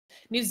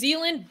New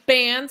Zealand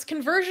bans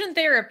conversion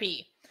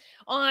therapy.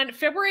 On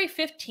February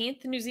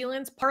 15th, New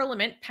Zealand's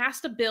parliament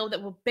passed a bill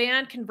that will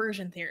ban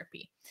conversion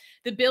therapy.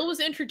 The bill was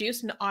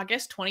introduced in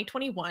August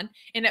 2021,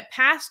 and it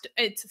passed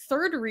its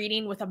third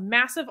reading with a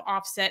massive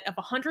offset of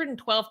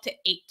 112 to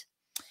 8.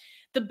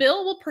 The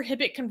bill will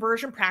prohibit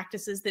conversion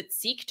practices that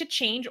seek to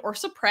change or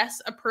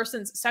suppress a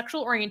person's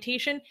sexual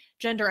orientation,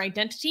 gender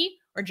identity,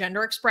 or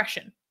gender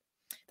expression.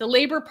 The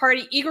Labour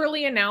Party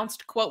eagerly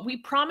announced, quote, "We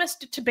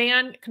promised to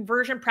ban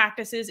conversion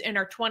practices in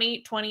our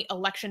 2020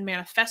 election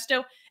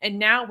manifesto, and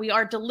now we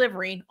are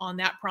delivering on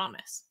that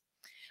promise."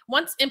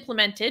 Once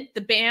implemented,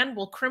 the ban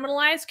will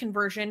criminalize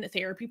conversion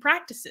therapy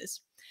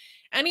practices.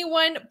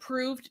 Anyone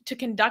proved to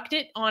conduct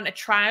it on a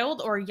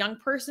child or a young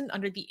person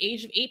under the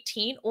age of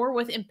 18 or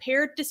with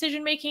impaired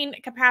decision-making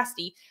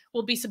capacity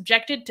will be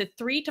subjected to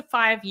 3 to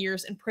 5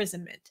 years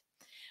imprisonment,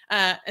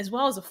 as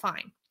well as a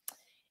fine.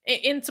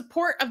 In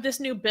support of this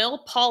new bill,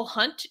 Paul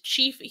Hunt,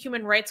 Chief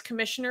Human Rights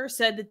Commissioner,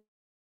 said that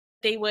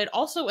they would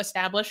also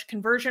establish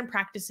conversion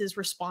practices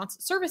response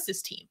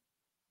services team.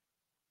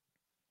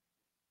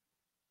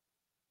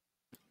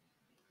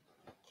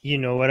 You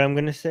know what I'm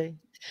going to say?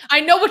 I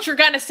know what you're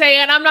going to say,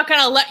 and I'm not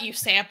going to let you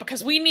say it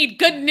because we need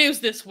good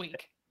news this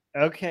week.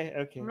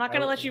 Okay. I'm not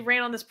going to let you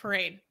rain on this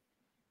parade.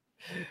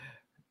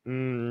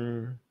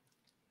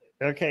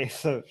 Okay,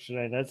 so should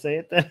I not say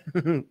it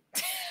then?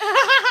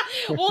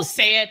 We'll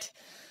say it.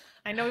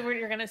 I know what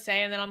you're going to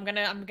say, and then I'm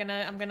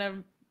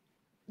gonna,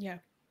 yeah.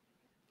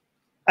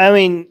 I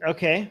mean,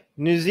 okay.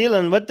 New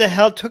Zealand, what the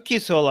hell took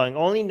you so long?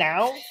 Only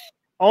now?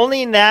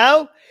 Only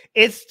now?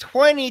 It's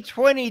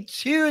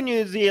 2022,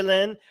 New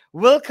Zealand.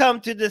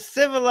 Welcome to the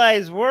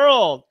civilized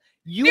world.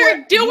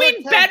 You're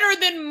doing better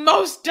than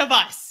most of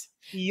us.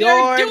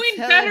 You're doing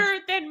better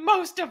than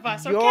most of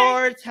us, okay?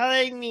 You're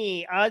telling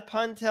me up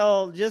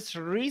until just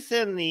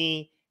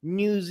recently,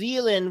 New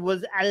Zealand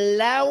was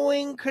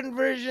allowing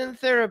conversion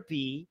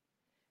therapy.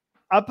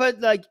 Up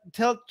at like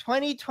till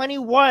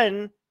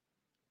 2021,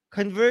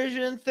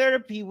 conversion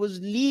therapy was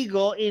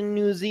legal in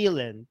New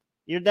Zealand.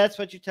 That's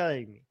what you're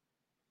telling me.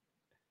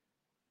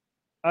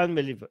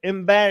 Unbelievable.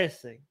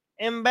 Embarrassing.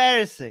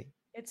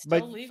 It's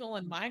still legal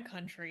in my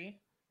country.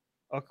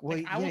 Okay, well,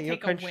 like, I will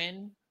take a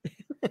win.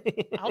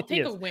 I'll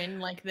take a win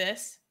like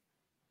this.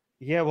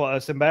 Yeah, well,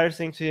 it's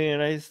embarrassing to the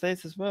United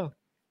States as well.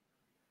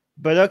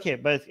 But okay,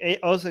 but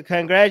also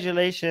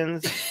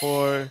congratulations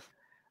for,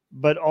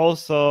 but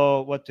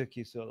also what took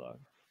you so long?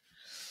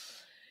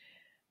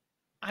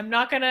 I'm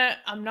not gonna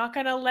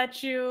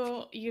let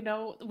you,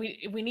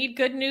 we need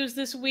good news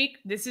this week.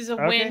 This is a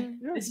win.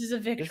 Yeah. This is a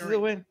victory. This is a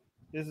win.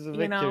 This is a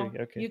victory.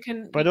 Okay.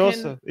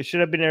 It should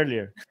have been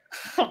earlier.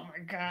 Oh my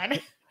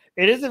God.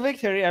 It is a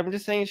victory. I'm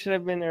just saying it should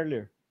have been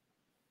earlier.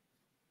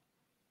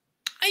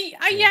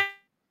 Yeah.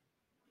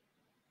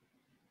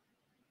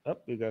 Oh,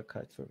 you got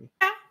cut for me.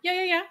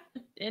 Yeah.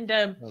 And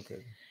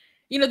okay.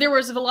 There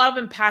was a lot of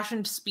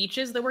impassioned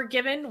speeches that were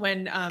given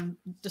when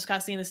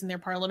discussing this in their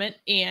parliament,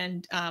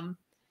 and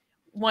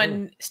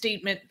one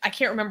statement, I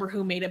can't remember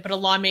who made it, but a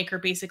lawmaker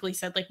basically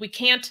said, like, we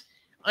can't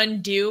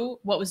undo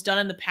what was done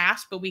in the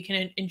past, but we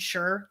can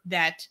ensure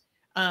that,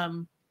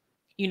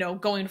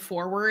 going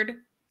forward,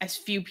 as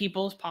few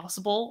people as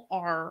possible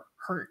are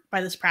hurt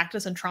by this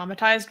practice and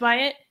traumatized by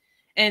it.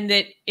 And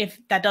that if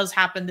that does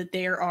happen, that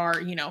there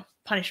are,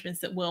 punishments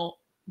that will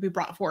be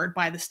brought forward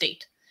by the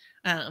state.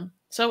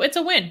 So it's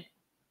a win.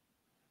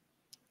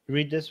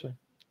 Read this one.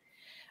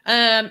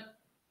 There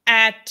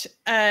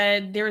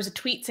was a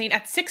tweet saying,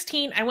 at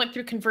 16, I went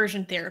through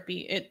conversion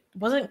therapy. It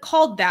wasn't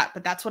called that,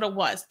 but that's what it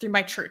was, through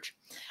my church.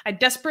 I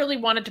desperately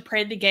wanted to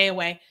pray the gay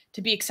away,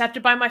 to be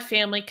accepted by my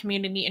family,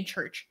 community, and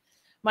church.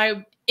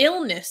 My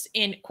illness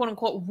and quote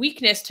unquote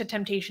weakness to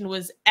temptation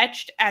was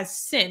etched as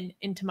sin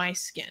into my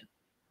skin.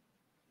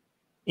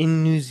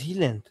 In New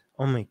Zealand?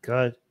 Oh my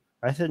God.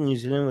 I thought New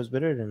Zealand was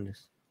better than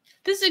this.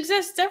 This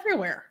exists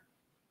everywhere.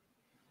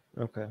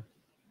 Okay.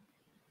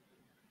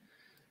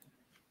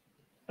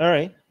 All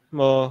right.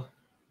 Well,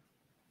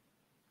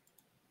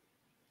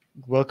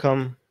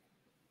 welcome.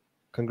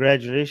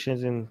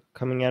 Congratulations in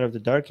coming out of the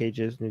dark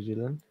ages, New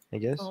Zealand, I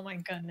guess. Oh my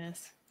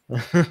goodness.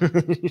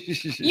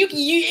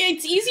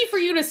 It's easy for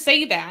you to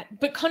say that,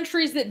 but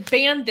countries that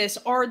ban this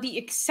are the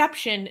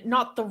exception,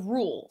 not the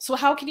rule. So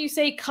how can you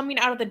say coming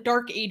out of the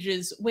dark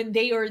ages when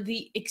they are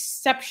the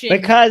exception?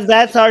 Because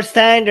that's our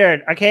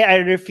standard. Okay, I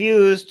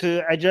refuse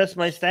to adjust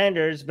my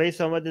standards based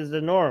on what is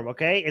the norm.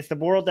 Okay, it's the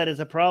world that is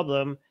a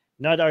problem,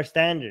 not our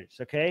standards.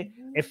 Okay,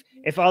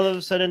 if all of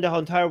a sudden the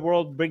entire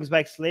world brings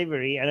back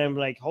slavery, and I'm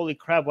like, holy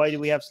crap, why do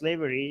we have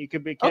slavery? You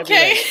could be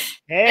okay. Like,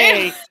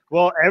 hey,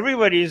 well,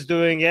 everybody's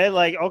doing it.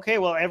 Like, okay,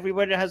 well,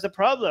 everybody has a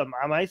problem.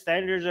 My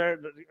standards are,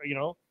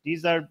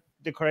 these are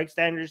the correct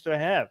standards to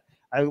have.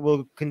 I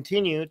will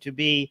continue to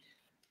be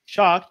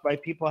shocked by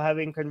people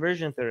having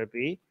conversion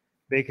therapy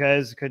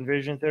because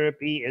conversion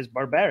therapy is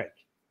barbaric.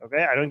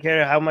 Okay, I don't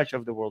care how much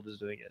of the world is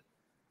doing it.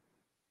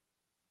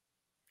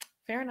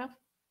 Fair enough.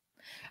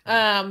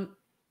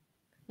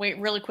 Wait,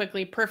 really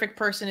quickly. Perfect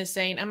Person is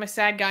saying, I'm a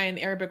sad guy in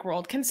the Arabic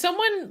world. Can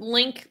someone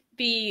link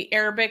the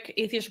Arabic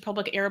Atheist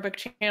Republic Arabic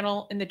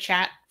channel in the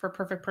chat for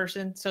Perfect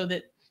Person so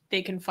that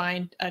they can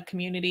find a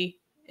community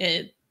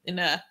in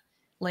a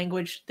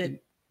language that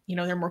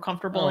they're more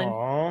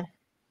comfortable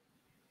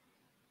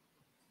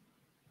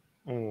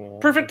in.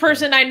 Perfect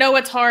Person, I know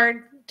it's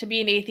hard to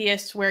be an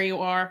atheist where you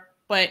are,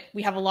 but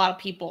we have a lot of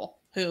people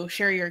who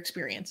share your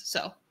experience.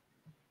 So,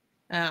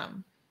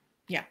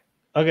 yeah.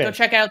 Okay. Go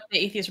check out the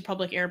Atheist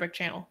Republic Arabic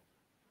channel.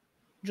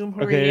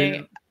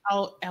 Jumhuriyet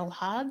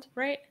al-Had,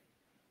 right?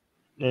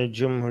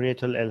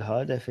 Jumhuriyet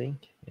al-Had, I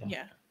think.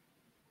 Yeah.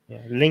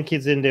 Link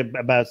is in the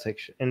about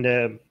section, in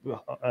the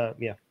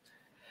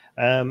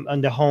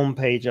on the home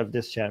page of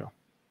this channel.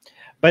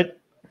 But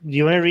do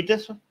you want to read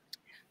this one?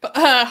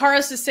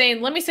 Horace is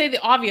saying, let me say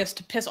the obvious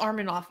to piss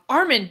Armin off.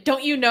 Armin,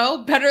 don't you know?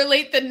 Better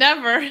late than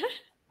never.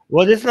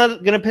 Well, this is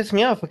not going to piss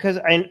me off because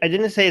I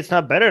didn't say it's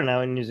not better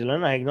now in New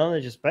Zealand. I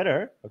acknowledge it's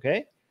better,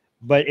 okay?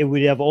 But it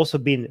would have also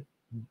been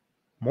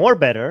more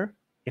better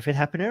if it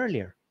happened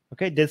earlier,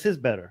 okay? This is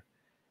better,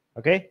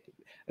 okay?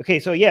 Okay,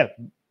 so yeah,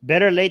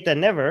 better late than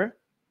never.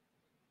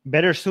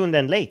 Better soon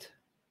than late.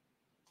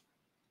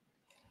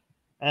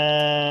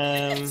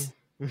 That's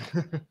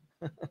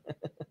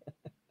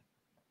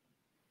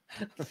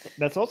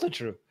also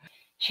true.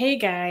 Hey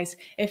guys,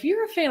 if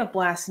you're a fan of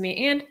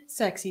blasphemy and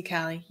sexy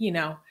Callie,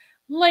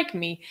 like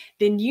me,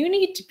 then you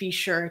need to be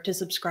sure to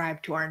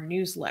subscribe to our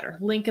newsletter,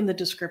 link in the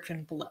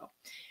description below.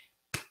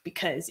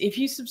 Because if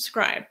you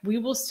subscribe, we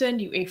will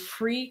send you a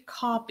free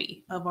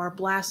copy of our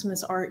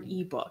Blasphemous Art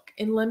ebook.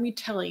 And let me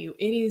tell you,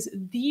 it is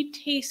the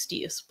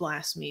tastiest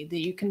blasphemy that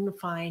you can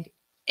find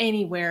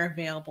anywhere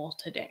available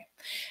today.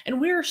 And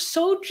we are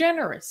so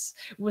generous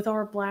with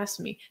our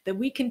blasphemy that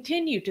we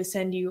continue to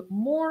send you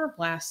more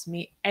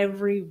blasphemy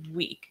every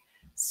week.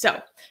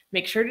 So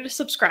make sure to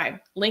subscribe,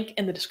 link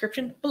in the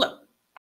description below.